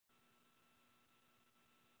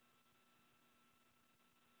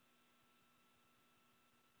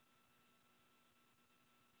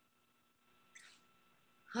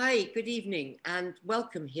Hi, good evening, and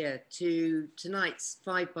welcome here to tonight's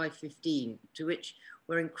 5 by 15, to which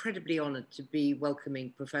we're incredibly honoured to be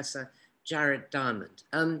welcoming Professor Jared Diamond.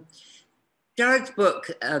 Jared's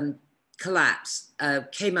book, Collapse,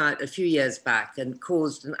 came out a few years back and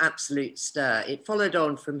caused an absolute stir. It followed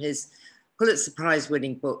on from his Pulitzer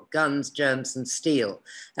Prize-winning book, Guns, Germs and Steel.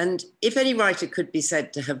 And if any writer could be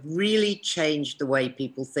said to have really changed the way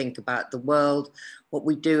people think about the world, what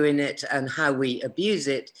we do in it and how we abuse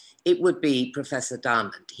it, it would be Professor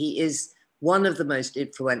Diamond. He is one of the most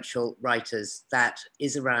influential writers that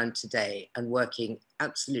is around today and working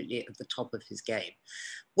absolutely at the top of his game.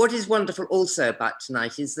 What is wonderful also about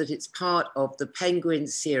tonight is that it's part of the Penguin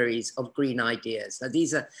series of Green Ideas. Now,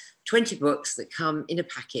 these are 20 books that come in a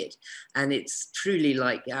packet, and it's truly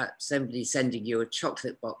like somebody sending you a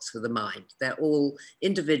chocolate box for the mind. They're all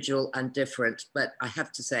individual and different, but I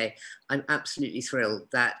have to say, I'm absolutely thrilled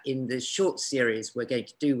that in this short series we're going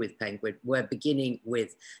to do with Penguin, we're beginning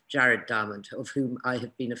with Jared Diamond, of whom I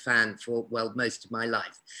have been a fan for, well, most of my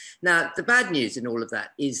life. Now, the bad news in all of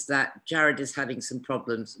that is that Jared is having some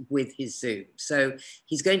problems with his Zoom. So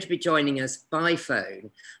he's going to be joining us by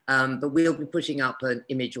phone, but we'll be putting up an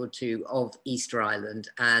image or two of Easter Island,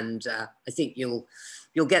 and I think you'll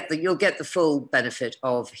get the full benefit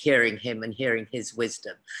of hearing him and hearing his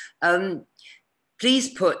wisdom. Please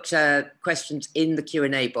put questions in the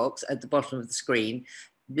Q&A box at the bottom of the screen.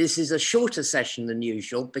 This is a shorter session than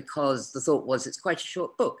usual because the thought was it's quite a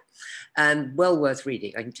short book and well worth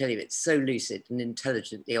reading. I can tell you it's so lucid and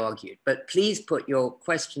intelligently argued, but please put your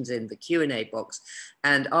questions in the Q&A box.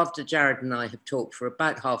 And after Jared and I have talked for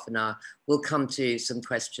about half an hour, we'll come to some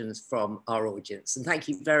questions from our audience. And thank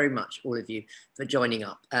you very much, all of you, for joining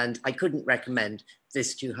up. And I couldn't recommend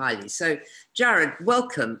this too highly. So Jared,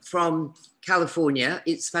 welcome from California.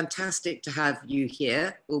 It's fantastic to have you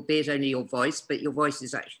here, albeit only your voice, but your voice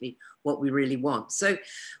is actually what we really want. So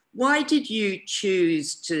why did you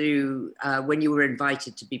choose to, when you were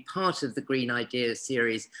invited to be part of the Green Ideas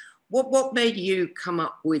series, what made you come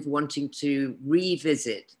up with wanting to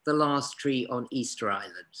revisit The Last Tree on Easter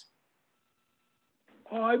Island?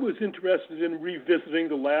 I was interested in revisiting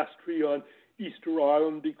The Last Tree on Easter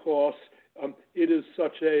Island because it is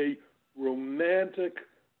such a romantic,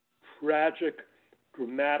 tragic,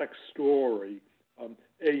 dramatic story,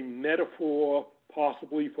 a metaphor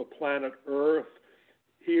possibly for planet Earth.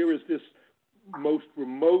 Here is this most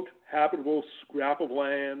remote habitable scrap of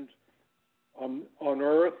land on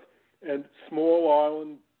Earth, and small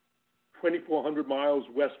island 2,400 miles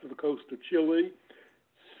west of the coast of Chile,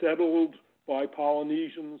 settled by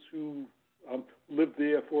Polynesians who lived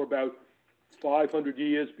there for about 500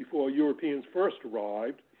 years before Europeans first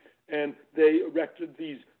arrived, and they erected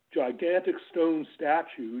these gigantic stone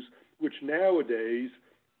statues, which nowadays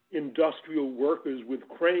industrial workers with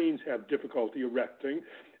cranes have difficulty erecting,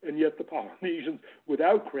 and yet the Polynesians,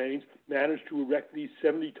 without cranes, managed to erect these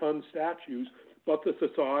 70-ton statues, but the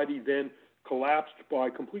society then collapsed by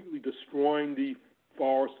completely destroying the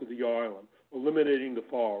forest of the island, eliminating the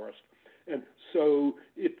forest. And so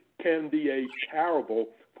it can be a parable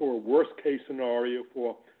for a worst-case scenario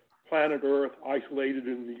for planet Earth isolated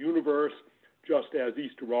in the universe, just as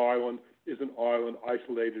Easter Island is an island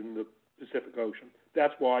isolated in the Pacific Ocean.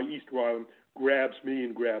 That's why Easter Island grabs me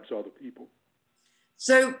and grabs other people.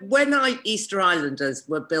 So when Easter Islanders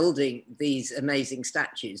were building these amazing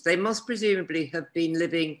statues, they must presumably have been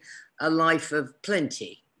living a life of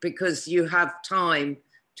plenty because you have time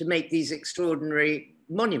to make these extraordinary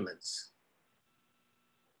monuments.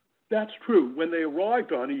 That's true. When they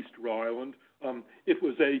arrived on Easter Island, it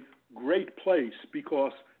was a great place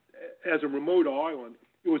because as a remote island,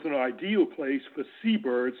 it was an ideal place for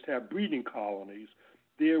seabirds to have breeding colonies.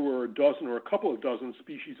 There were a dozen or a couple of dozen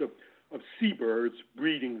species of seabirds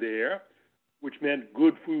breeding there, which meant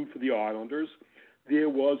good food for the islanders. There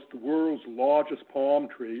was the world's largest palm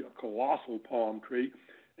tree, a colossal palm tree,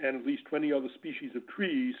 and at least 20 other species of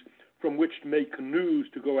trees from which to make canoes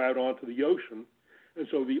to go out onto the ocean. And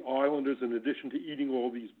so the islanders, in addition to eating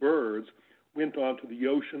all these birds, went onto the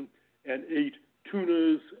ocean and ate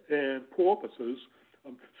tunas and porpoises.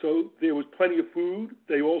 So there was plenty of food.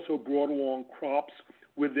 They also brought along crops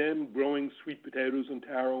with them, growing sweet potatoes and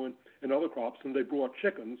taro and other crops, and they brought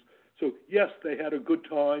chickens. So yes, they had a good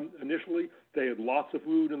time initially. They had lots of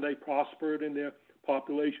food and they prospered and their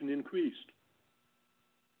population increased.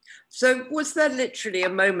 So was there literally a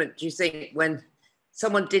moment, do you think, when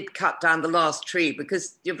someone did cut down the last tree?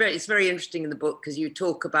 Because it's very interesting in the book because you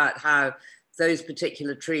talk about how those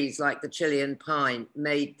particular trees, like the Chilean pine,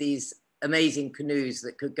 made these amazing canoes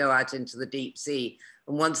that could go out into the deep sea.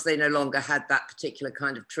 And once they no longer had that particular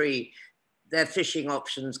kind of tree, their fishing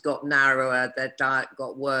options got narrower, their diet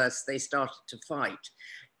got worse, they started to fight.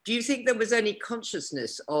 Do you think there was any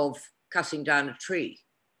consciousness of cutting down a tree,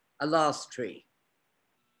 a last tree?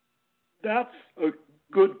 That's a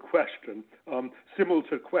good question, similar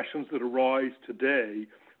to questions that arise today,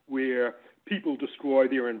 where people destroy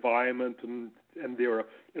their environment and there are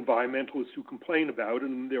environmentalists who complain about it,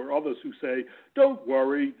 and there are others who say, don't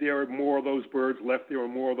worry, there are more of those birds left, there are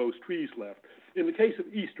more of those trees left. In the case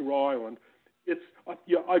of Easter Island,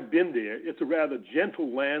 I've been there. It's a rather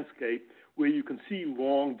gentle landscape where you can see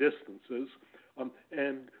long distances,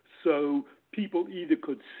 and so people either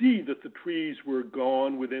could see that the trees were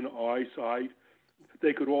gone within eyesight,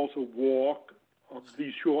 they could also walk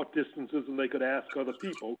these short distances, and they could ask other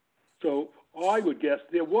people. So I would guess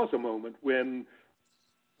there was a moment when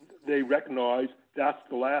they recognized that's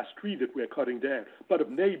the last tree that we're cutting down. But it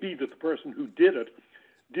may be that the person who did it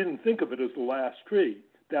didn't think of it as the last tree.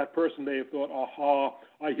 That person may have thought, aha,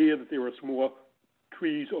 I hear that there are some more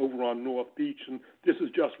trees over on North Beach, and this is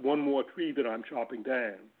just one more tree that I'm chopping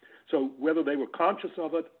down. So whether they were conscious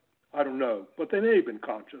of it, I don't know, but they may have been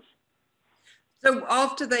conscious. So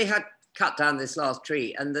after they had cut down this last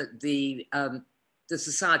tree and the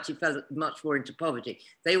society fell much more into poverty,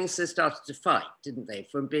 they also started to fight, didn't they?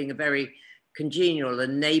 From being a very congenial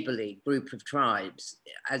and neighborly group of tribes,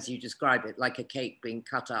 as you describe it, like a cake being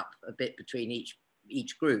cut up a bit between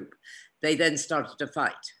each group, they then started to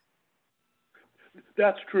fight.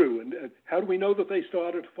 That's true. And how do we know that they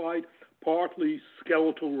started to fight? Partly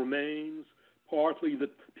skeletal remains, partly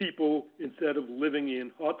that people, instead of living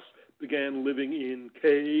in huts, began living in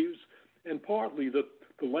caves, and partly that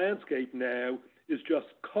the landscape now is just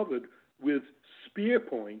covered with spear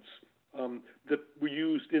points that were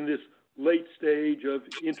used in this late stage of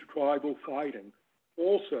intertribal fighting.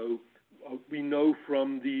 Also, we know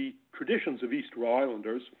from the traditions of Easter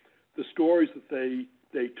Islanders, the stories that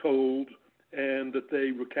they told and that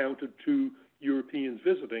they recounted to Europeans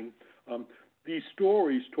visiting, these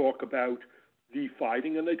stories talk about the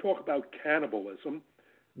fighting, and they talk about cannibalism.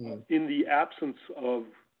 In the absence of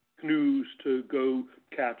canoes to go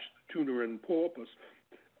catch tuna and porpoise,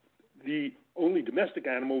 the only domestic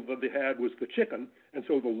animal that they had was the chicken, and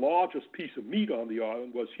so the largest piece of meat on the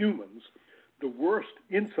island was humans. The worst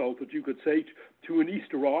insult that you could say to an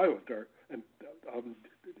Easter Islander, and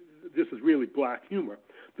this is really black humor,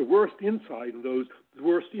 the worst insult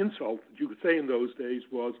that you could say in those days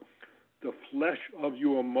was, the flesh of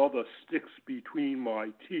your mother sticks between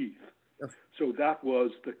my teeth. So that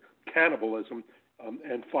was the cannibalism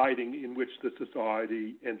and fighting in which the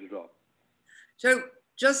society ended up. So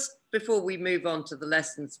just before we move on to the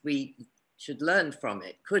lessons we should learn from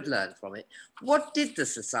it, could learn from it, what did the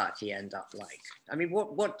society end up like? I mean,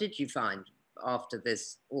 what did you find after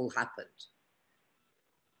this all happened?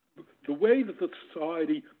 The way that the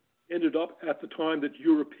society ended up at the time that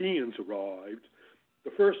Europeans arrived,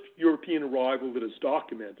 the first European arrival that is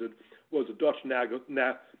documented was a Dutch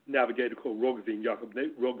navigator called Jacob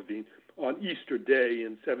Roggeveen, on Easter Day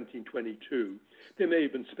in 1722. There may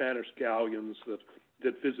have been Spanish galleons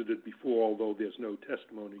that visited before, although there's no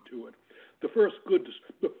testimony to it. The first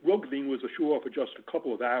Roggeveen was ashore for just a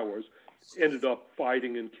couple of hours, ended up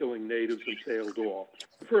fighting and killing natives and sailed off.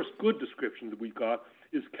 The first good description that we got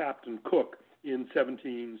is Captain Cook in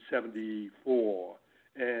 1774.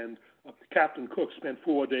 And Captain Cook spent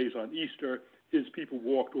 4 days on Easter. His people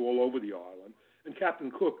walked all over the island. And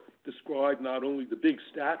Captain Cook described not only the big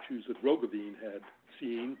statues that Roggeveen had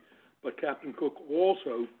seen, but Captain Cook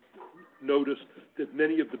also noticed that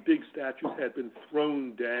many of the big statues had been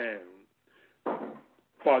thrown down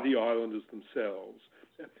by the islanders themselves.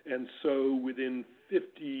 And so within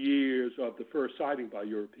 50 years of the first sighting by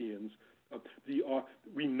Europeans,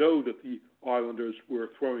 we know that the islanders were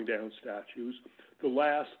throwing down statues. The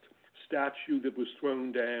last statue that was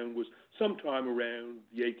thrown down was sometime around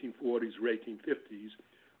the 1840s or 1850s.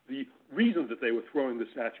 The reason that they were throwing the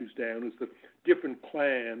statues down is that different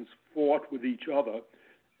clans fought with each other,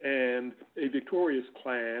 and a victorious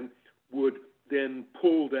clan would then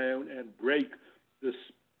pull down and break the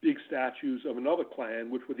big statues of another clan,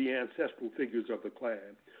 which were the ancestral figures of the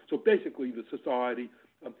clan. So basically, the society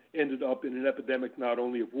ended up in an epidemic not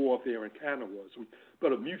only of warfare and cannibalism,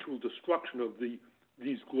 but of mutual destruction of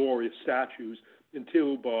these glorious statues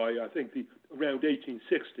until by, I think, around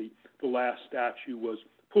 1860, the last statue was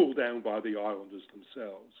pulled down by the islanders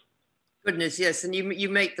themselves. Goodness, yes. And you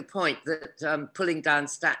make the point that pulling down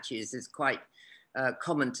statues is quite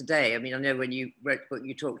common today. I mean, I know when you wrote the book,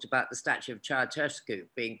 you talked about the statue of Ceausescu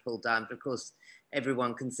being pulled down, but of course,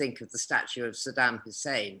 everyone can think of the statue of Saddam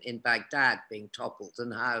Hussein in Baghdad being toppled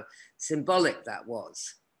and how symbolic that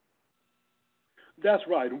was. That's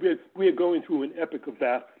right. And we're going through an epoch of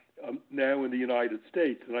that now in the United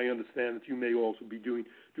States, and I understand that you may also be doing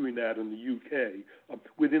that in the UK.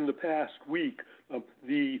 Within the past week,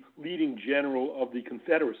 the leading general of the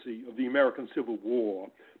Confederacy, of the American Civil War,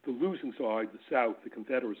 the losing side, the South, the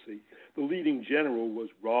Confederacy, the leading general was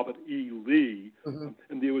Robert E. Lee,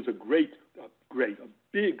 and there was a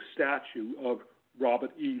big statue of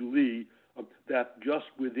Robert E. Lee that just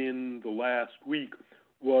within the last week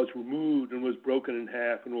was removed and was broken in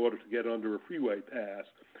half in order to get under a freeway pass.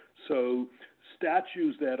 So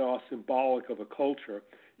statues that are symbolic of a culture,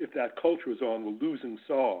 if that culture is on the losing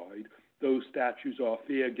side, those statues are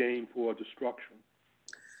fair game for destruction.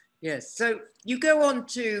 Yes, so you go on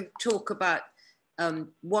to talk about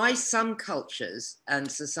why some cultures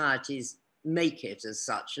and societies make it as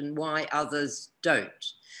such and why others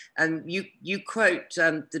don't. And you quote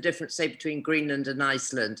the difference, say, between Greenland and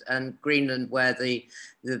Iceland, and Greenland where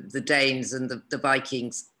the Danes and the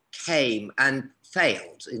Vikings came and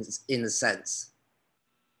failed in a sense.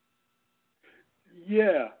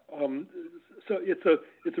 Yeah, so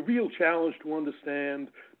it's a real challenge to understand,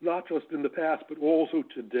 not just in the past, but also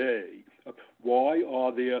today. Why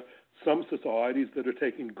are there some societies that are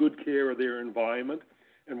taking good care of their environment,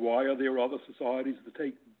 and why are there other societies that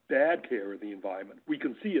take bad care of the environment? We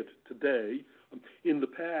can see it today. In the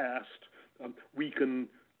past, we can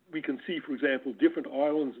see, for example, different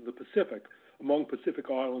islands in the Pacific. Among Pacific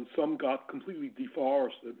islands, some got completely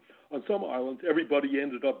deforested. On some islands, everybody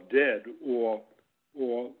ended up dead or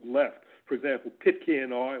left. For example,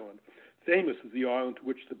 Pitcairn Island, famous as the island to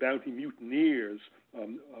which the Bounty Mutineers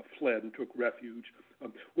fled and took refuge.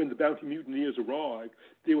 When the Bounty Mutineers arrived,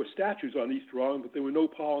 there were statues on Easter Island, but there were no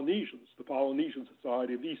Polynesians. The Polynesian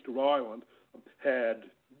Society of Easter Island had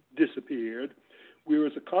disappeared,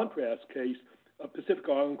 whereas a contrast case, a Pacific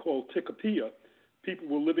island called Tikopia, people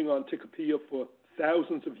were living on Tikopia for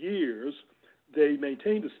thousands of years. They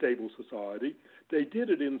maintained a stable society. They did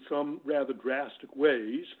it in some rather drastic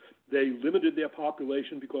ways. They limited their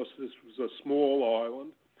population because this was a small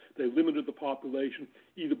island. They limited the population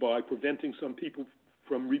either by preventing some people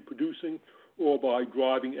from reproducing or by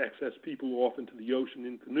driving excess people off into the ocean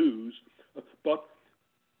in canoes. But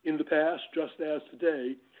in the past, just as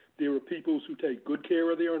today, there are peoples who take good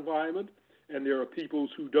care of their environment, and there are peoples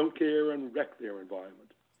who don't care and wreck their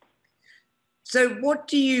environment. So what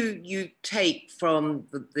do you take from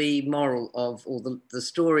the moral of, or the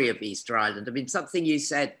story of Easter Island? I mean, something you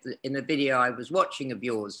said in a video I was watching of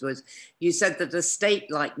yours was, you said that a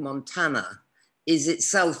state like Montana is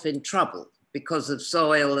itself in trouble because of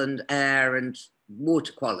soil and air and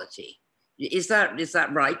water quality. Is that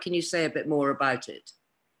right? Can you say a bit more about it?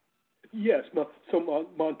 Yes. So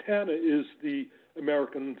Montana is the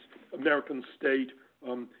American state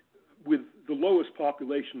with the lowest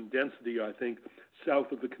population density, I think,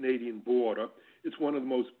 south of the Canadian border. It's one of the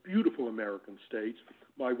most beautiful American states.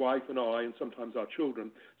 My wife and I, and sometimes our children,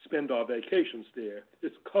 spend our vacations there.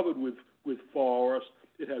 It's covered with forest.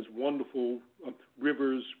 It has wonderful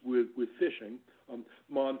rivers with fishing.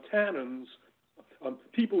 Montanans,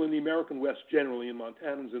 people in the American West generally, and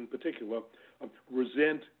Montanans in particular,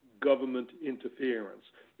 resent government interference.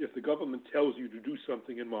 If the government tells you to do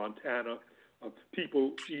something in Montana,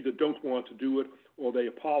 people either don't want to do it or they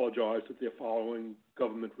apologize that they're following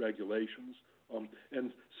government regulations.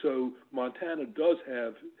 And so Montana does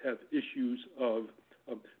have issues of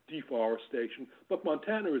deforestation, but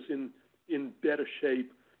Montana is in better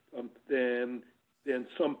shape than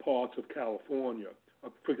some parts of California.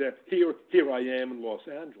 For example, here I am in Los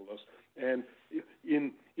Angeles, and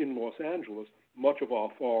in Los Angeles, much of our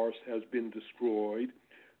forest has been destroyed.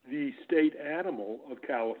 The state animal of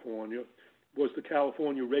California was the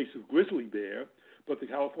California race of grizzly bear, but the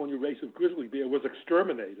California race of grizzly bear was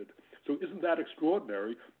exterminated. So isn't that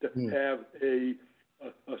extraordinary to have a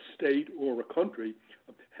state or a country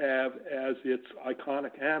have as its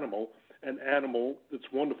iconic animal an animal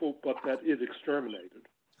that's wonderful, but that is exterminated?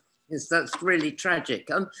 Yes, that's really tragic.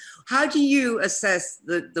 How do you assess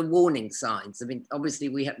the warning signs? I mean, obviously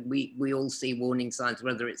we all see warning signs,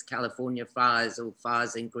 whether it's California fires or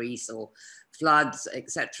fires in Greece or floods,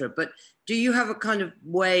 etc. But do you have a kind of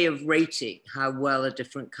way of rating how well a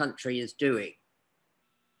different country is doing?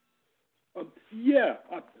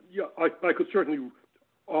 I could certainly,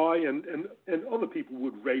 and other people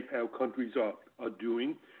would rate how countries are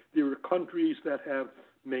doing. There are countries that have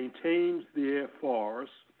maintained their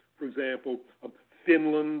forests. For example,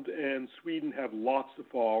 Finland and Sweden have lots of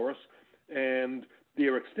forests, and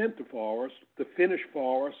their extent of forest, the Finnish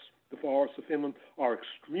forests, the forests of Finland, are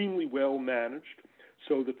extremely well managed,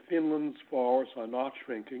 so that Finland's forests are not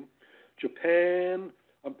shrinking. Japan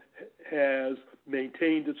has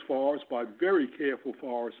maintained its forests by very careful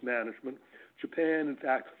forest management. Japan, in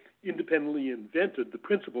fact, independently invented the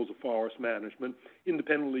principles of forest management,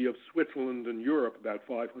 independently of Switzerland and Europe about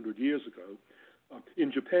 500 years ago.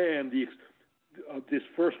 In Japan, this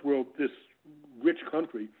rich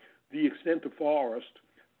country, the extent of forest,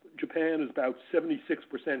 Japan is about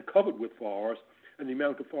 76% covered with forest, and the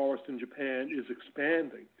amount of forest in Japan is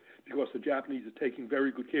expanding because the Japanese are taking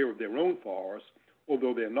very good care of their own forests,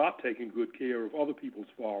 although they're not taking good care of other people's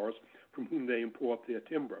forests from whom they import their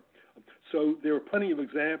timber. So there are plenty of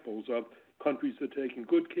examples of countries that are taking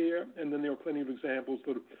good care, and then there are plenty of examples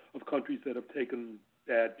of countries that have taken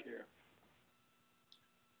bad care.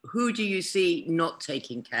 Who do you see not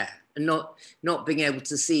taking care and not being able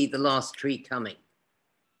to see the last tree coming?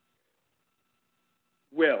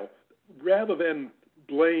 Well, rather than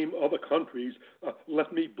blame other countries,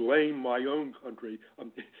 let me blame my own country.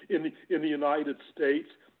 In the United States,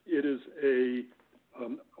 it is a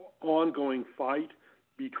ongoing fight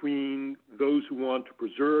between those who want to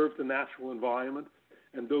preserve the natural environment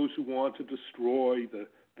and those who want to destroy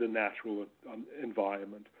the natural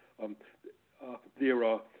environment. There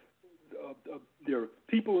are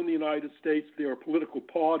people in the United States, there are political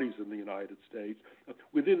parties in the United States.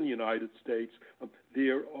 Within the United States,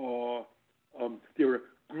 there are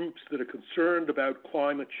groups that are concerned about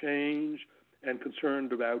climate change and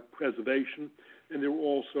concerned about preservation, and there are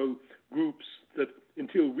also groups that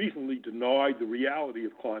until recently denied the reality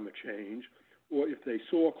of climate change, or if they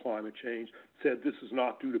saw climate change, said this is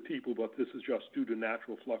not due to people, but this is just due to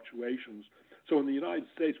natural fluctuations. So in the United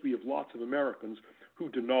States, we have lots of Americans who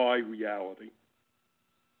deny reality.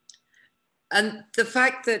 And the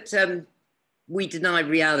fact that we deny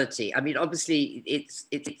reality, I mean, obviously it's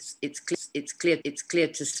clear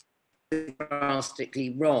to see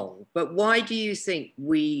drastically wrong. But why do you think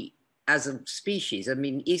we, as a species, I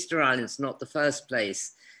mean, Easter Island's not the first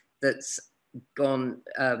place that's gone,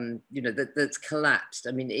 that's collapsed.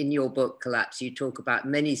 I mean, in your book, Collapse, you talk about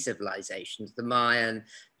many civilizations, the Mayan,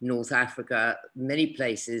 North Africa, many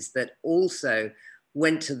places that also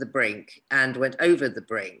went to the brink and went over the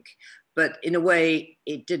brink. But in a way,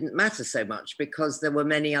 it didn't matter so much because there were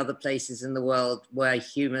many other places in the world where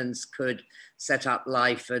humans could set up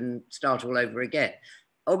life and start all over again.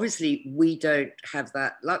 Obviously, we don't have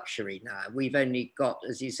that luxury now. We've only got,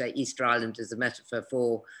 as you say, Easter Island as a metaphor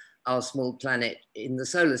for our small planet in the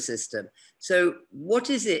solar system. So what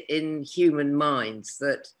is it in human minds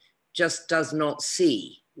that just does not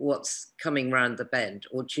see what's coming round the bend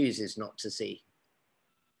or chooses not to see?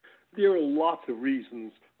 There are lots of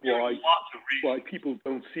reasons why people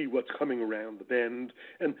don't see what's coming around the bend,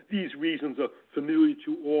 and these reasons are familiar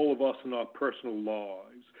to all of us in our personal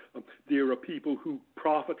lives. There are people who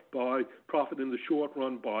profit in the short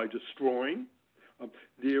run by destroying.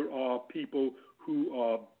 There are people who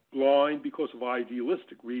are blind because of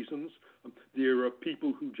idealistic reasons. There are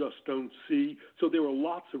people who just don't see. So there are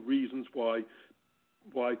lots of reasons why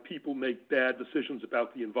people make bad decisions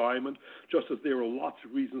about the environment, just as there are lots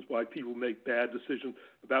of reasons why people make bad decisions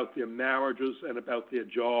about their marriages and about their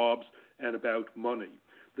jobs and about money.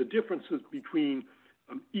 The differences between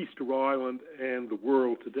Easter Island and the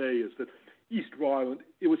world today is that Easter Island,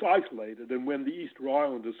 it was isolated, and when the Easter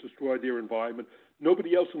Islanders destroyed their environment,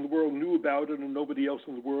 nobody else in the world knew about it and nobody else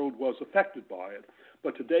in the world was affected by it.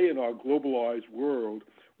 But today in our globalized world,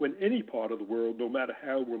 when any part of the world, no matter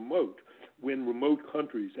how remote, when remote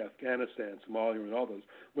countries, Afghanistan, Somalia, and others,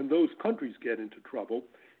 when those countries get into trouble,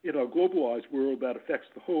 in our globalized world, that affects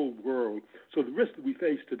the whole world. So the risk that we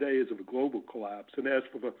face today is of a global collapse. And as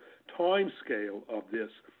for the time scale of this,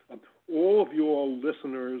 all of your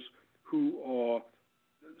listeners who are,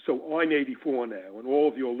 so I'm 84 now, and all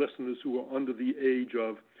of your listeners who are under the age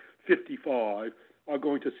of 55 are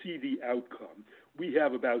going to see the outcome. We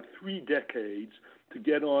have about 3 decades to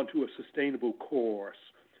get onto a sustainable course,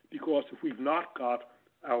 because if we've not got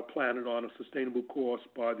our planet on a sustainable course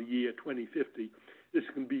by the year 2050, this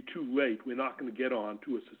can be too late. We're not going to get on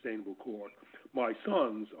to a sustainable course. My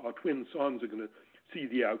sons, our twin sons, are going to see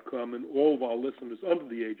the outcome, and all of our listeners under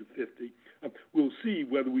the age of 50 will see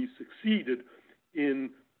whether we succeeded in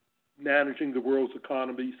managing the world's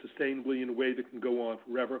economy sustainably in a way that can go on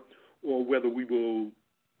forever, or whether we will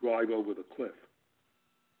drive over the cliff.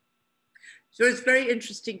 So it's very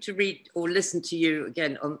interesting to read or listen to you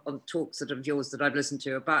again on talks that of yours that I've listened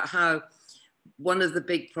to about how one of the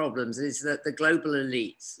big problems is that the global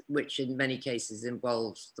elites, which in many cases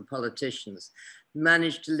involves the politicians,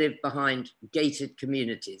 manage to live behind gated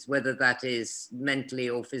communities, whether that is mentally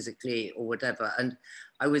or physically or whatever. And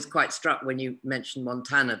I was quite struck when you mentioned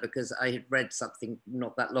Montana, because I had read something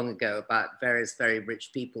not that long ago about various very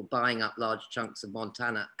rich people buying up large chunks of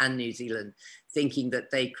Montana and New Zealand, thinking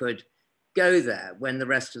that they could go there when the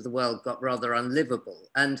rest of the world got rather unlivable.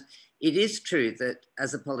 And it is true that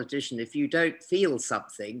as a politician, if you don't feel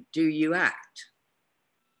something, do you act?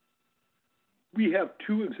 We have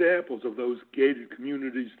two examples of those gated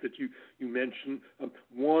communities that you mentioned,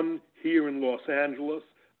 one here in Los Angeles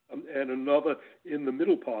and another in the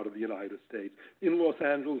middle part of the United States. In Los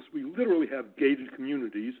Angeles, we literally have gated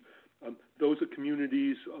communities. Those are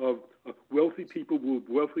communities of wealthy people with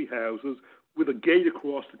wealthy houses with a gate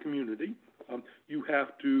across the community. You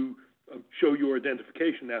have to show your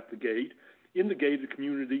identification at the gate. In the gated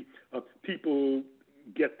community, people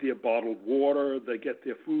get their bottled water, they get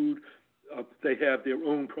their food, they have their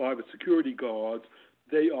own private security guards.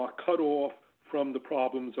 They are cut off from the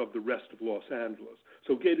problems of the rest of Los Angeles.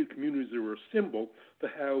 So gated communities are a symbol for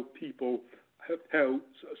how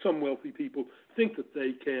some wealthy people think that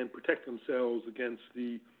they can protect themselves against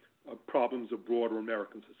the problems of broader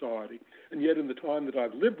American society. And yet in the time that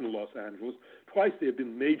I've lived in Los Angeles, twice there have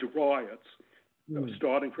been major riots,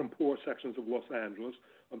 starting from poor sections of Los Angeles.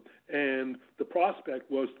 And the prospect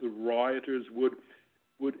was the rioters would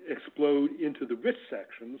explode into the rich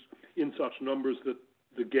sections in such numbers that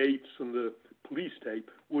the gates and the police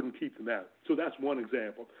tape wouldn't keep them out. So that's one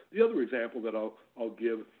example. The other example that I'll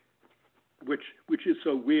give, which is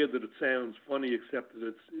so weird that it sounds funny, except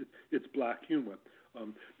that it's black humor.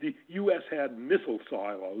 The U.S. had missile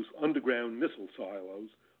silos, underground missile silos,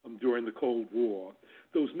 during the Cold War.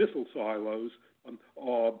 Those missile silos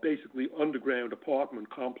are basically underground apartment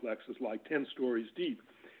complexes, like 10 stories deep.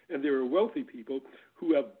 And there are wealthy people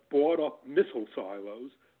who have bought up missile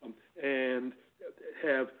silos and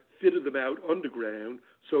have fitted them out underground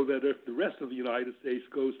so that if the rest of the United States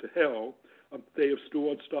goes to hell, they have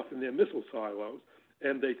stored stuff in their missile silos,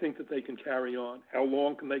 and they think that they can carry on. How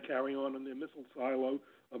long can they carry on in their missile silo,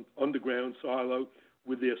 underground silo,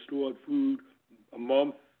 with their stored food? A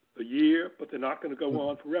month, a year, but they're not going to go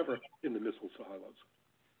on forever in the missile silos.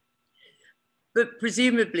 But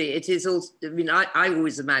presumably it is also, I mean, I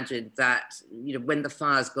always imagined that, you know, when the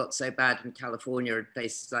fires got so bad in California and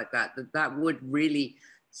places like that, that would really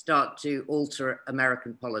start to alter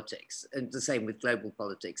American politics, and the same with global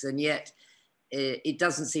politics. And yet it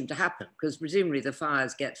doesn't seem to happen, because presumably the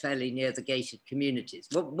fires get fairly near the gated communities.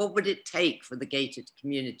 What would it take for the gated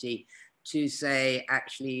community to say,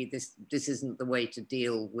 actually, this isn't the way to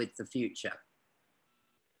deal with the future?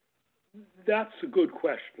 That's a good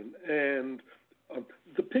question. And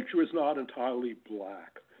the picture is not entirely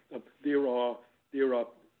black. There are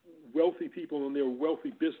wealthy people and there are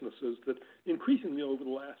wealthy businesses that increasingly over the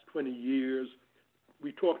last 20 years,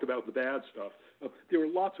 we talked about the bad stuff. There are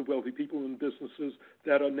lots of wealthy people and businesses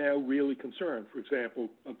that are now really concerned. For example,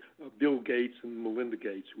 Bill Gates and Melinda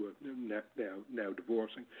Gates, who are now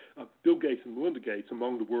divorcing. Bill Gates and Melinda Gates,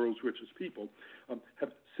 among the world's richest people,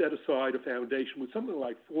 have set aside a foundation with something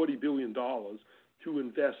like $40 billion to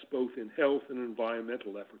invest both in health and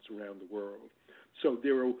environmental efforts around the world. So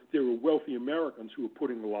there are wealthy Americans who are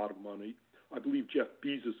putting a lot of money. I believe Jeff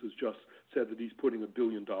Bezos has just said that he's putting $1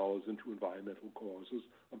 billion into environmental causes.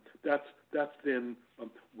 That's then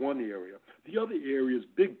one area. The other area is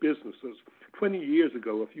big businesses. 20 years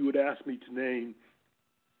ago, if you had asked me to name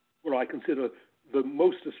what I consider the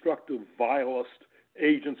most destructive, vilest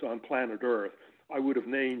agents on planet Earth, I would have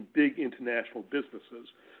named big international businesses.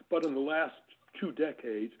 But in the last 2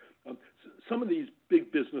 decades, some of these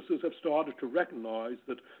big businesses have started to recognize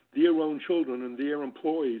that their own children and their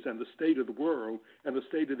employees and the state of the world and the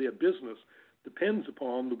state of their business depends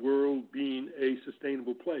upon the world being a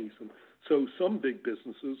sustainable place. And so some big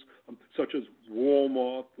businesses, such as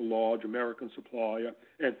Walmart, the large American supplier,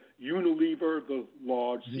 and Unilever, the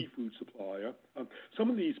large seafood supplier, some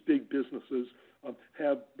of these big businesses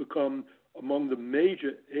have become among the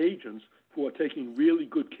major agents for taking really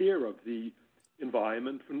good care of the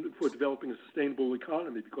environment, for developing a sustainable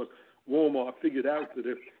economy, because Walmart figured out that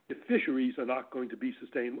if fisheries are not going to be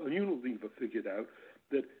sustainable, and Unilever figured out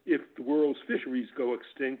that if the world's fisheries go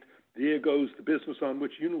extinct, there goes the business on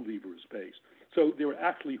which Unilever is based. So there are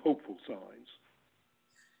actually hopeful signs.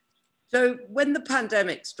 So when the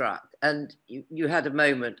pandemic struck, and you had a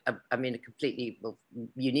moment, I mean, a completely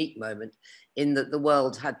unique moment, in that the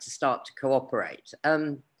world had to start to cooperate.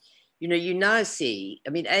 you know, you now see, I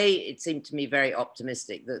mean, it seemed to me very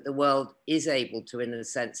optimistic that the world is able to, in a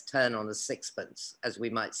sense, turn on a sixpence, as we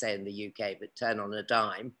might say in the UK, but turn on a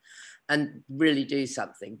dime and really do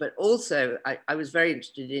something. But also, I was very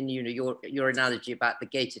interested in, you know, your analogy about the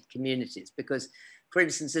gated communities, because, for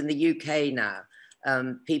instance, in the UK now,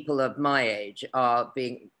 people of my age are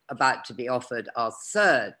about to be offered our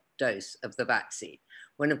third dose of the vaccine,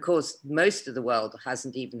 when of course most of the world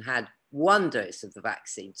hasn't even had one dose of the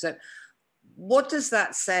vaccine. So what does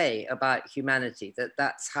that say about humanity, that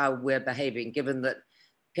that's how we're behaving, given that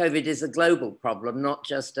COVID is a global problem, not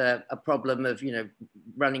just a problem of, you know,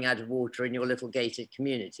 running out of water in your little gated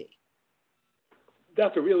community?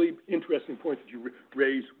 That's a really interesting point that you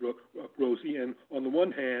raise, Rosie. And on the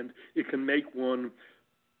one hand, it can make one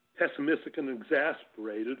pessimistic and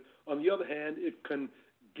exasperated. On the other hand, it can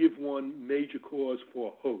give one major cause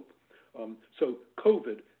for hope. So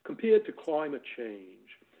COVID, compared to climate change,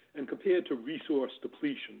 and compared to resource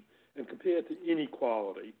depletion, and compared to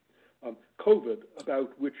inequality, COVID,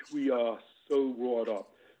 about which we are so wrought up,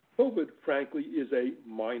 COVID, frankly, is a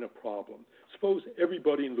minor problem. Suppose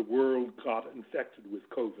everybody in the world got infected with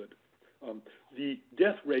COVID. The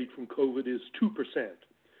death rate from COVID is 2%.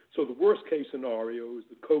 So the worst case scenario is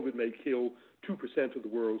that COVID may kill 2% of the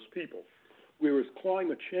world's people, whereas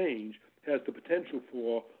climate change has the potential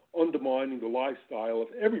for undermining the lifestyle of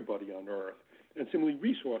everybody on Earth. And similarly,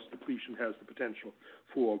 resource depletion has the potential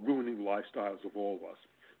for ruining the lifestyles of all of us.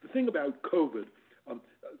 The thing about COVID,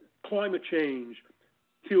 climate change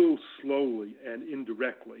kills slowly and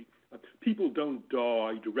indirectly. People don't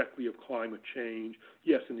die directly of climate change.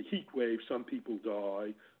 Yes, in the heat wave, some people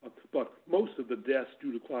die, but most of the deaths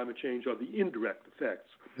due to climate change are the indirect effects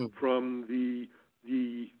from the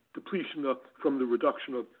depletion from the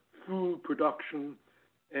reduction of food production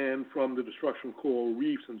and from the destruction of coral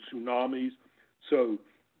reefs and tsunamis. So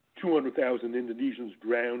 200,000 Indonesians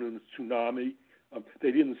drowned in a tsunami.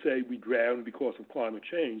 They didn't say we drowned because of climate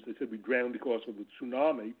change. They said we drowned because of the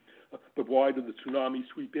tsunami. But why did the tsunami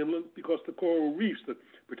sweep inland? Because the coral reefs that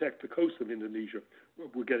protect the coast of Indonesia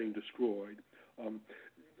were getting destroyed.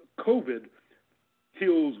 COVID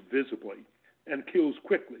kills visibly and kills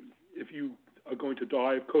quickly. If you are going to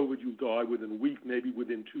die of COVID, you'll die within a week, maybe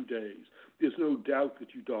within 2 days. There's no doubt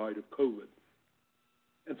that you died of COVID.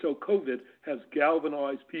 And so COVID has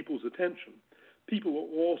galvanized people's attention. People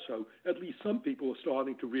are also, at least some people are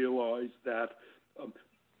starting to realize that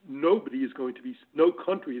no country is going to be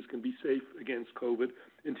safe against COVID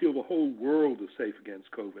until the whole world is safe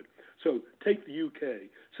against COVID. So take the UK.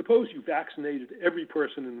 Suppose you vaccinated every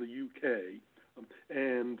person in the UK,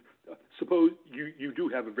 and suppose you do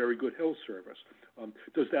have a very good health service.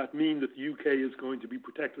 Does that mean that the UK is going to be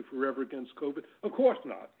protected forever against COVID? Of course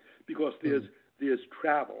not, because there's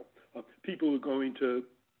travel. People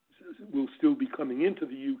will still be coming into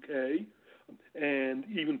the UK, and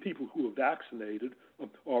even people who are vaccinated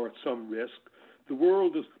are at some risk.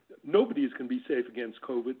 Nobody is going to be safe against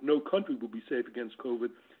COVID. No country will be safe against COVID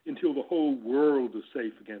until the whole world is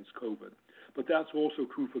safe against COVID. But that's also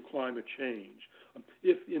true for climate change.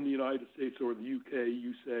 If in the United States or the UK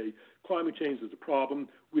you say climate change is a problem,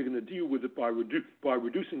 we're going to deal with it by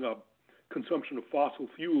reducing our consumption of fossil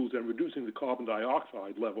fuels and reducing the carbon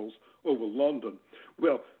dioxide levels over London.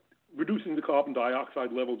 Well, reducing the carbon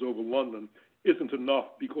dioxide levels over London isn't enough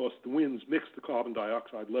because the winds mix the carbon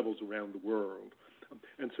dioxide levels around the world.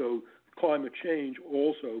 And so climate change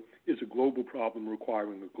also is a global problem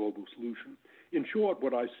requiring a global solution. In short,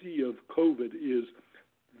 what I see of COVID is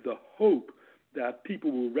the hope that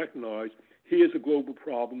people will recognize here's a global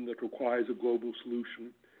problem that requires a global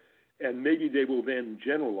solution, and maybe they will then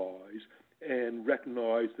generalize and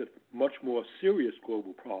recognize that much more serious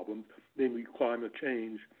global problems, namely climate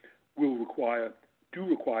change, do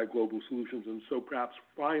require global solutions. And so perhaps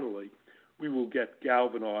finally we will get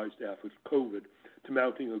galvanized after COVID to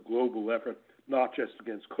mounting a global effort, not just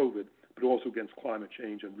against COVID, but also against climate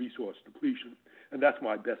change and resource depletion. And that's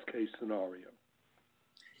my best case scenario.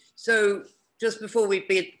 So just before we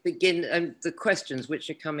begin the questions, which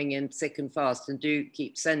are coming in thick and fast, and do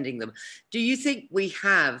keep sending them, do you think we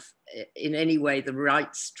have in any way the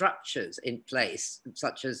right structures in place,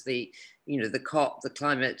 such as the COP, the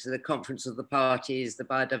climate, the conference of the parties, the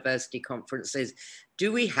biodiversity conferences?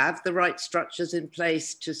 Do we have the right structures in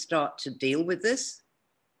place to start to deal with this?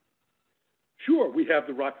 Sure, we have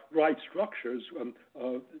the right structures.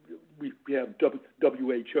 We have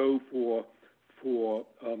WHO for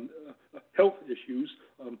health issues.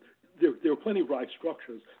 There are plenty of right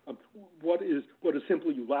structures. What is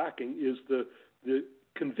simply lacking is the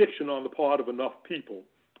conviction on the part of enough people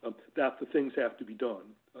that the things have to be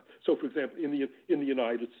done. So, for example, in the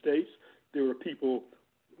United States, there are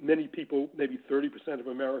many people, maybe 30% of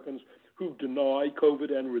Americans, who deny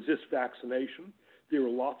COVID and resist vaccination. There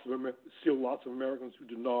are still lots of Americans who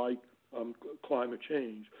deny climate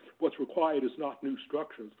change. What's required is not new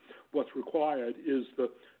structures. What's required is the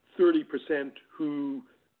 30% who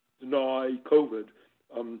deny COVID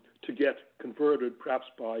to get converted, perhaps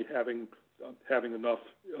by having enough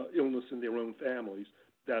illness in their own families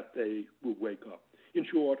that they will wake up. In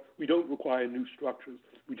short, we don't require new structures.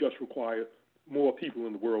 We just require more people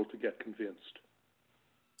in the world to get convinced.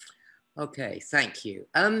 Okay, thank you.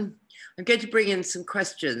 I'm going to bring in some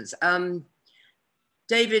questions.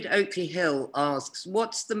 David Oakley Hill asks,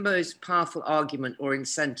 what's the most powerful argument or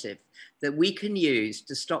incentive that we can use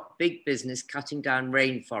to stop big business cutting down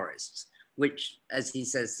rainforests, which, as he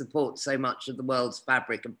says, support so much of the world's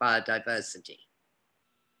fabric of biodiversity?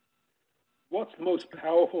 What's the most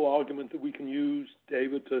powerful argument that we can use,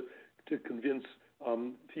 David, to convince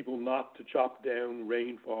people not to chop down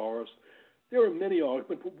rainforests? There are many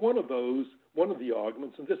arguments, but one of the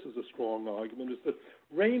arguments, and this is a strong argument, is that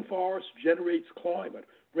rainforest generates climate.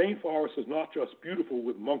 Rainforest is not just beautiful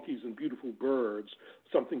with monkeys and beautiful birds,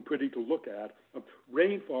 something pretty to look at.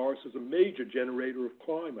 Rainforest is a major generator of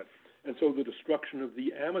climate. And so the destruction of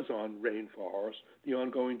the Amazon rainforest, the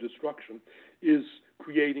ongoing destruction, is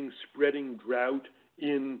creating spreading drought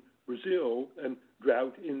in Brazil and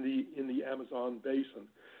drought in the Amazon basin.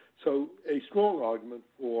 So a strong argument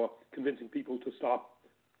for convincing people to stop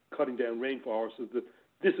cutting down rainforests is that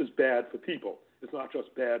this is bad for people. It's not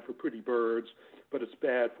just bad for pretty birds, but it's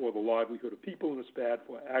bad for the livelihood of people, and it's bad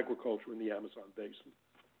for agriculture in the Amazon basin.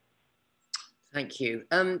 Thank you.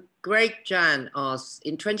 Greg Jan asks,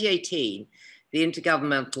 in 2018, the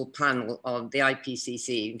Intergovernmental Panel on the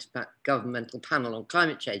IPCC, Intergovernmental Panel on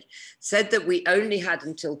Climate Change, said that we only had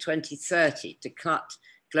until 2030 to cut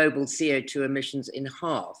global CO2 emissions in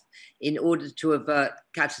half in order to avert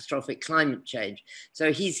catastrophic climate change.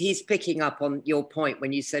 So he's picking up on your point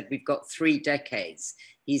when you said we've got 3 decades.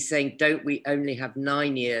 He's saying, don't we only have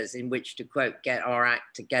 9 years in which to, quote, get our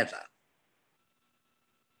act together?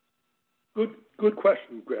 Good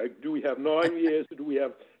question, Greg. Do we have 9 years or do we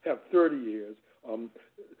have 30 years?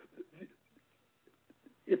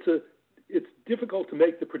 It's difficult to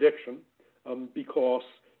make the prediction because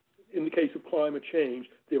in the case of climate change,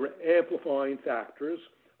 there are amplifying factors.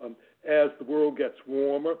 As the world gets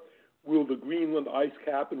warmer, will the Greenland ice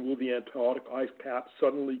cap and will the Antarctic ice cap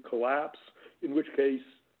suddenly collapse, in which case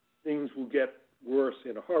things will get worse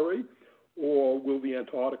in a hurry? Or will the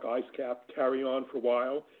Antarctic ice cap carry on for a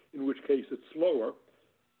while, in which case it's slower?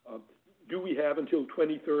 Do we have until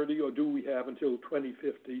 2030 or do we have until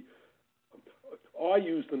 2050? I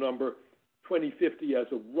use the number 2050 as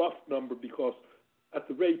a rough number because at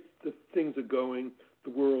the rate that things are going,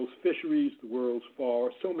 the world's fisheries, the world's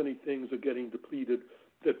forests, so many things are getting depleted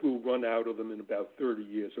that we'll run out of them in about 30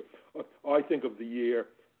 years. So, I think of the year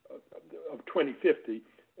of 2050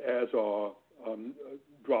 as our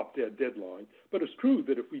drop-dead deadline. But it's true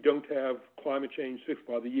that if we don't have climate change fixed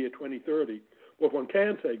by the year 2030, what one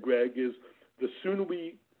can say, Greg, is the sooner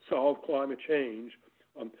we solve climate change,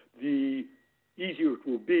 the easier it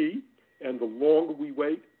will be, and the longer we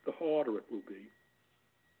wait, the harder it will be.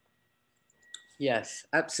 Yes,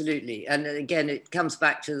 absolutely. And again, it comes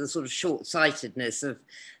back to the sort of short-sightedness of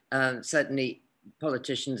certainly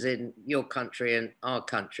politicians in your country and our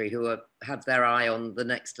country who have their eye on the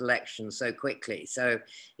next election so quickly. So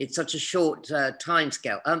it's such a short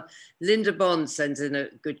timescale. Linda Bond sends in a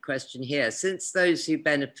good question here. Since those who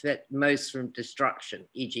benefit most from destruction,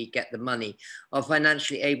 e.g. get the money, are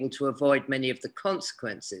financially able to avoid many of the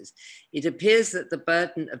consequences, it appears that the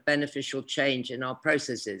burden of beneficial change in our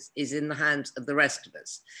processes is in the hands of the rest of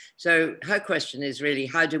us. So her question is really,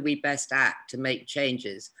 how do we best act to make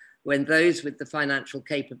changes when those with the financial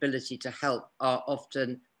capability to help are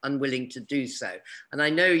often unwilling to do so? And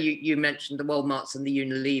I know you mentioned the Walmarts and the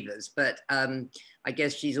Unilevers, but I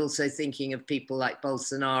guess she's also thinking of people like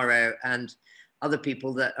Bolsonaro and other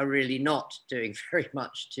people that are really not doing very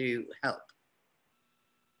much to help.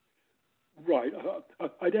 Right.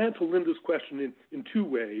 I'd answer Linda's question in 2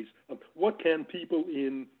 ways. What can people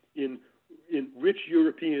in rich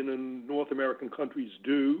European and North American countries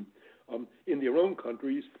do in their own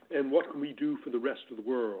countries, and what can we do for the rest of the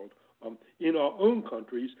world? In our own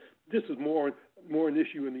countries, this is more an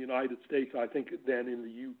issue in the United States, I think, than in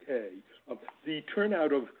the UK. The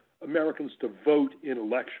turnout of Americans to vote in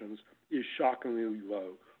elections is shockingly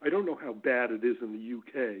low. I don't know how bad it is in the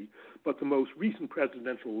UK, but the most recent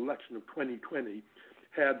presidential election of 2020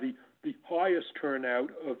 had the highest turnout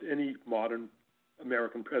of any modern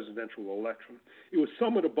American presidential election. It was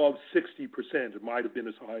somewhat above 60%. It might have been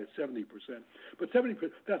as high as 70%. But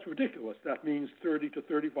 70%, that's ridiculous. That means 30 to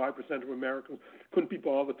 35% of Americans couldn't be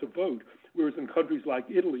bothered to vote. Whereas in countries like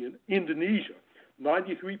Italy and Indonesia,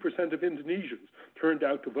 93% of Indonesians turned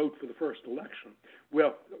out to vote for the first election.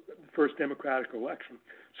 Well, first democratic election.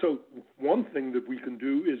 So one thing that we can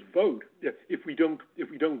do is vote. If we don't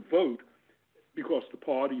vote, because the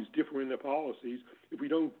parties differ in their policies, if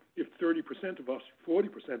 30% of us, 40%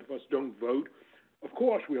 of us don't vote, of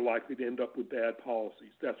course we're likely to end up with bad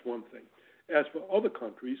policies. That's one thing. As for other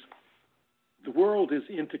countries, the world is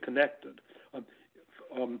interconnected.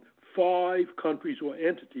 5 countries or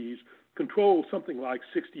entities control something like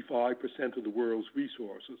 65% of the world's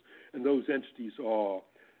resources, and those entities are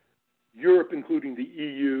Europe, including the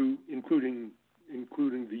EU, including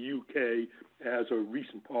the UK as a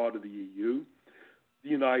recent part of the EU, the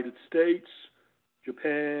United States,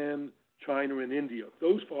 Japan, China, and India.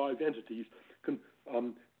 Those 5 entities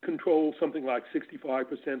control something like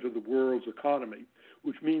 65% of the world's economy,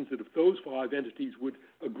 which means that if those 5 entities would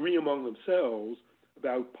agree among themselves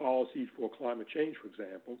about policies for climate change, for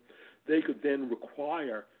example, they could then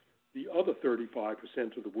require the other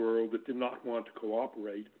 35% of the world that did not want to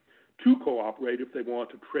cooperate if they want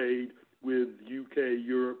to trade with UK,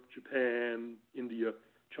 Europe, Japan, India,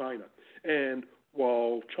 China. And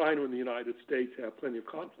while China and the United States have plenty of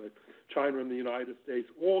conflict, China and the United States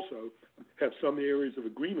also have some areas of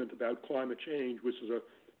agreement about climate change, which is a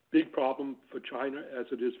big problem for China as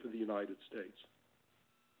it is for the United States.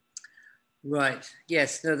 Right.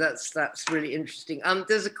 Yes. No, that's really interesting.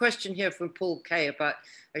 There's a question here from Paul Kay about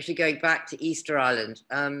actually going back to Easter Island.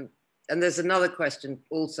 And there's another question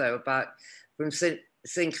also from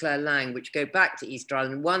Sinclair Lang, which go back to Easter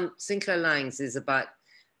Island. One, Sinclair Lang's is about,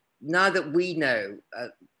 now that we know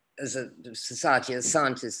as a society, as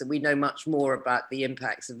scientists, that we know much more about the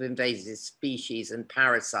impacts of invasive species and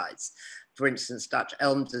parasites, for instance, Dutch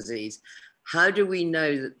elm disease, how do we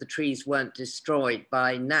know that the trees weren't destroyed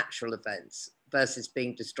by natural events versus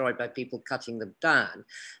being destroyed by people cutting them down?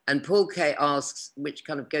 And Paul Kay asks, which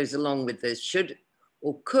kind of goes along with this, should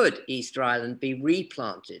or could Easter Island be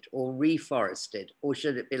replanted or reforested, or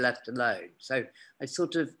should it be left alone? So I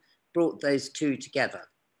sort of brought those two together.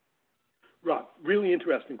 Right, really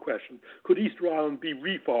interesting question. Could Easter Island be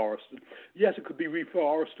reforested? Yes, it could be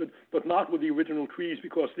reforested, but not with the original trees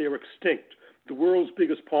because they're extinct. The world's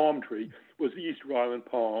biggest palm tree was the Easter Island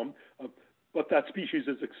palm, but that species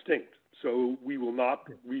is extinct. So we will not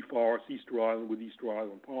reforest Easter Island with Easter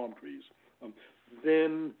Island palm trees.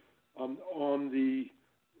 Then on the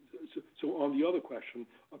other question,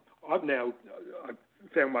 I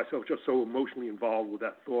found myself just so emotionally involved with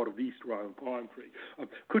that thought of the Easter Island palm tree.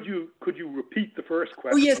 Could you repeat the first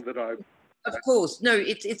question? Oh, yes, that I? Of course. No,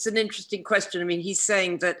 it's an interesting question. I mean, he's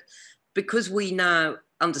saying that because we now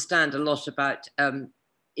understand a lot about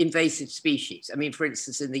invasive species. I mean, for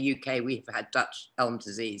instance, in the UK, we've had Dutch elm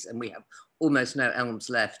disease and we have almost no elms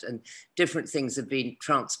left, and different things have been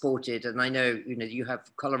transported. And I know, you have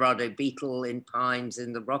Colorado beetle in pines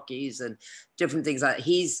in the Rockies and different things like that.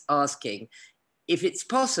 He's asking if it's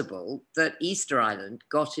possible that Easter Island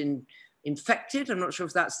got infected, I'm not sure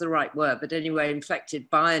if that's the right word, but anyway, infected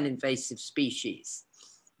by an invasive species,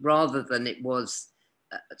 rather than it was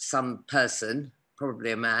some person,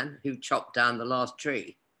 probably a man, who chopped down the last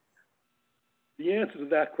tree. The answer to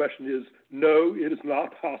that question is no, it is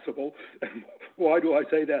not possible. And why do I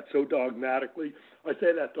say that so dogmatically? I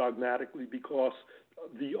say that dogmatically because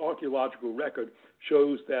the archaeological record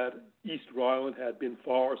shows that Easter Island had been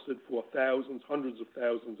forested for thousands, hundreds of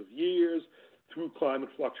thousands of years through climate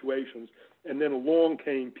fluctuations. And then along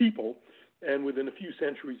came people, and within a few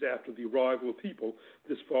centuries after the arrival of people,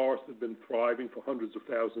 this forest had been thriving for hundreds of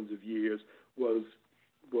thousands of years, was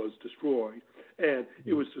destroyed. And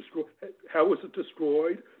it was destroyed. How was it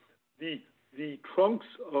destroyed? The trunks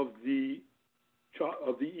of the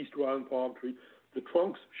Easter Island palm tree, the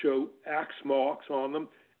trunks show axe marks on them,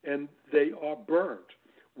 and they are burnt.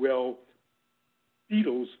 Well,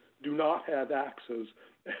 beetles do not have axes,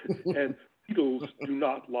 and beetles do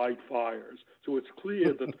not light fires. So it's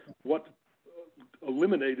clear that what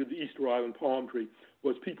eliminated the Easter Island palm tree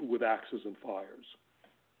was people with axes and fires.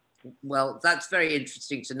 Well, that's very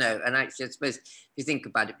interesting to know. And actually, I suppose if you think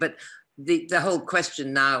about it, but the whole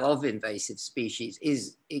question now of invasive species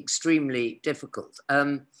is extremely difficult.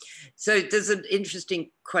 So there's an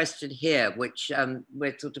interesting question here, which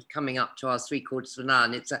we're sort of coming up to our 3/4 of an hour,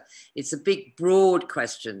 and it's a big, broad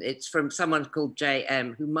question. It's from someone called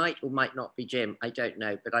JM, who might or might not be Jim, I don't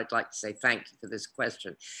know, but I'd like to say thank you for this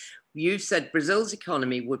question, you said Brazil's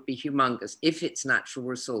economy would be humongous if its natural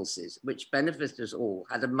resources, which benefit us all,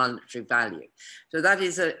 had a monetary value. So that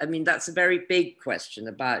is that's a very big question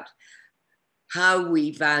about how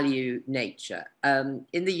we value nature. In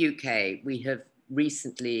the UK, we have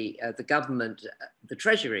recently, the government, the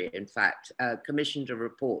Treasury, in fact, commissioned a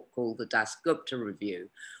report called the Dasgupta Review,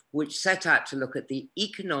 which set out to look at the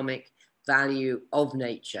economic value of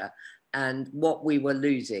nature and what we were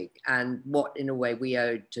losing and what, in a way, we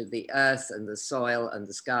owed to the earth and the soil and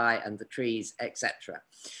the sky and the trees, etc.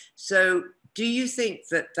 So do you think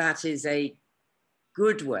that that is a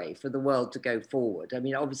good way for the world to go forward? I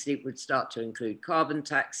mean, obviously it would start to include carbon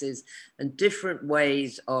taxes and different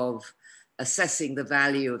ways of assessing the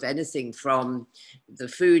value of anything from the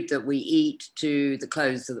food that we eat to the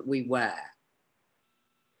clothes that we wear.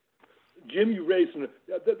 Jim, you raised,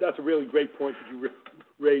 that's a really great point that you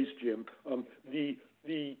raised, Jim.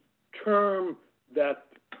 The term that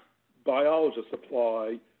biologists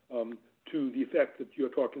apply to the effect that you're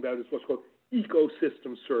talking about is what's called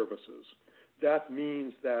ecosystem services. That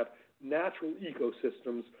means that natural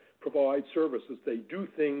ecosystems provide services. They do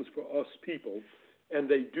things for us people, and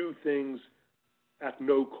they do things at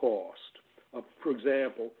no cost. For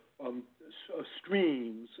example,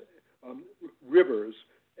 streams, rivers,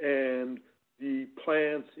 and the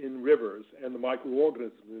plants in rivers and the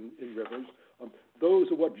microorganisms in rivers,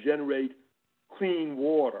 those are what generate clean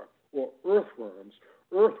water. Or earthworms.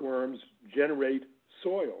 Earthworms generate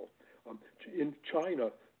soil. In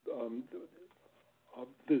China,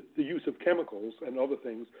 the use of chemicals and other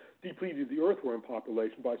things depleted the earthworm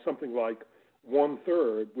population by something like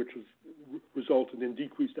 1/3, which has resulted in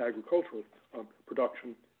decreased agricultural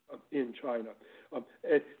production in China.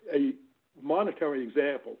 A monetary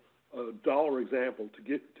example, a dollar example to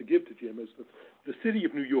give to Jim is the city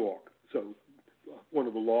of New York, so one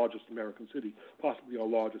of the largest American cities, possibly our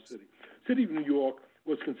largest city. City of New York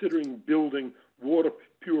was considering building water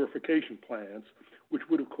purification plants, which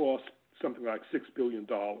would have cost something like $6 billion.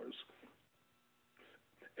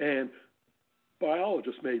 And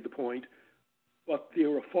biologists made the point, but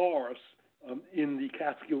there are forests in the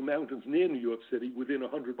Catskill Mountains near New York City, within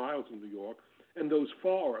 100 miles of New York, and those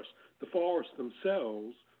forests, the forests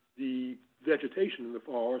themselves, the vegetation in the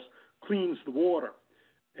forest cleans the water.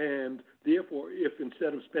 And therefore, if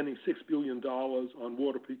instead of spending $6 billion on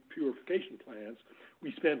water purification plants,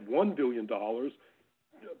 we spent $1 billion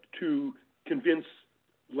to convince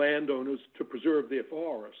landowners to preserve their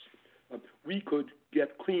forests, we could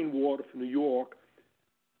get clean water for New York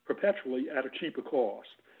perpetually at a cheaper cost.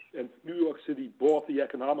 And New York City bought the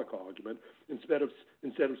economic argument. Instead of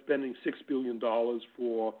spending $6 billion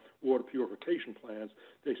for water purification plants,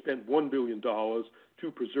 they spent $1 billion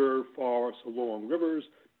to preserve forests along rivers,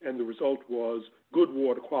 and the result was good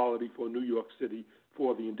water quality for New York City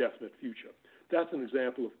for the indefinite future. That's an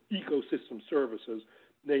example of ecosystem services,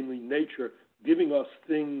 namely nature giving us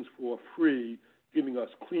things for free, giving us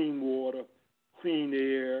clean water, clean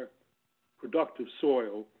air, productive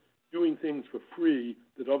soil, doing things for free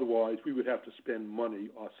that otherwise we would have to spend money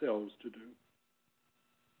ourselves to do.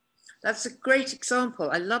 That's a great example.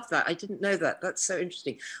 I love that. I didn't know that. That's so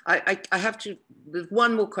interesting. I have to, there's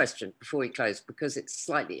one more question before we close, because it's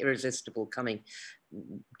slightly irresistible coming,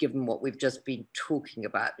 given what we've just been talking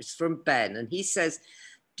about. It's from Ben, and he says,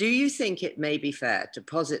 do you think it may be fair to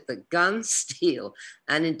posit that guns, steel,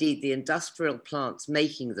 and indeed the industrial plants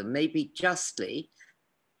making them may be justly,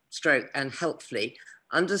 and helpfully,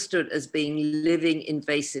 understood as being living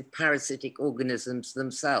invasive parasitic organisms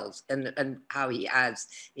themselves, and how he adds,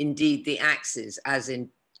 indeed, the axes, as in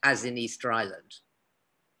Easter Island?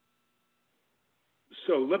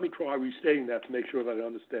 So let me try restating that to make sure that I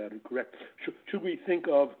understand it correct. Should we think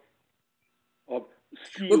of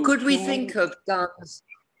steel? Well, could we think of guns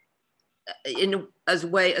as a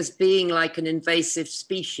way as being like an invasive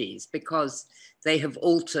species because they have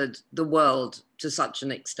altered the world to such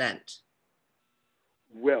an extent?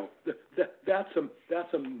 Well, that's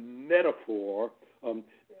a metaphor.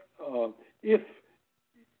 If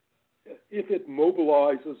it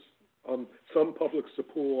mobilizes some public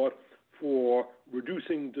support for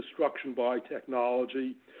reducing destruction by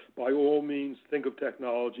technology, by all means think of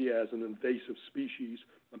technology as an invasive species.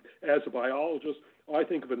 As a biologist, I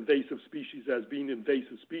think of invasive species as being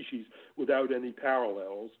invasive species without any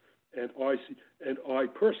parallels, and I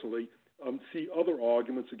personally see other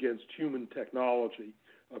arguments against human technology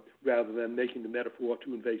rather than making the metaphor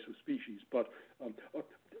to invasive species. But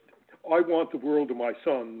I want the world of my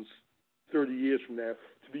sons 30 years from now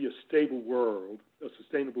to be a stable world, a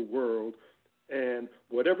sustainable world, and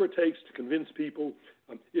whatever it takes to convince people,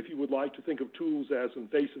 if you would like to think of tools as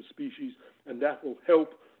invasive species, and that will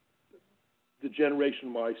help the generation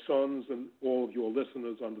of my sons and all of your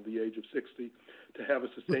listeners under the age of 60 to have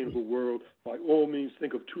a sustainable world, by all means,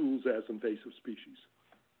 think of tools as invasive species.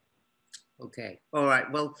 Okay. All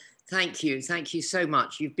right. Well, thank you. Thank you so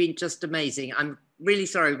much. You've been just amazing. I'm really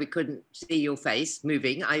sorry we couldn't see your face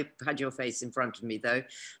moving. I had your face in front of me though.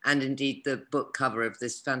 And indeed the book cover of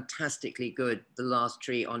this fantastically good, The Last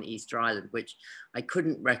Tree on Easter Island, which I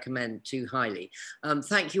couldn't recommend too highly.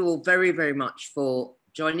 Thank you all very, very much for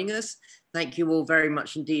joining us. Thank you all very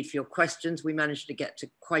much indeed for your questions. We managed to get to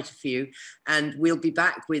quite a few, and we'll be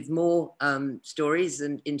back with more stories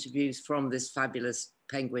and interviews from this fabulous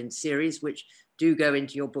Penguin series, which do go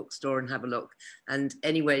into your bookstore and have a look. And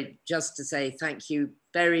anyway, just to say thank you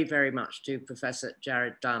very, very much to Professor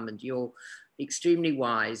Jared Diamond. You're extremely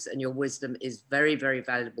wise and your wisdom is very, very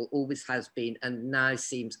valuable, always has been, and now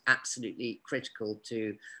seems absolutely critical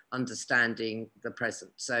to understanding the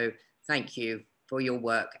present. So thank you for your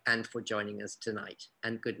work and for joining us tonight,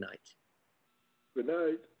 and good night. Good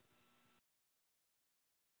night.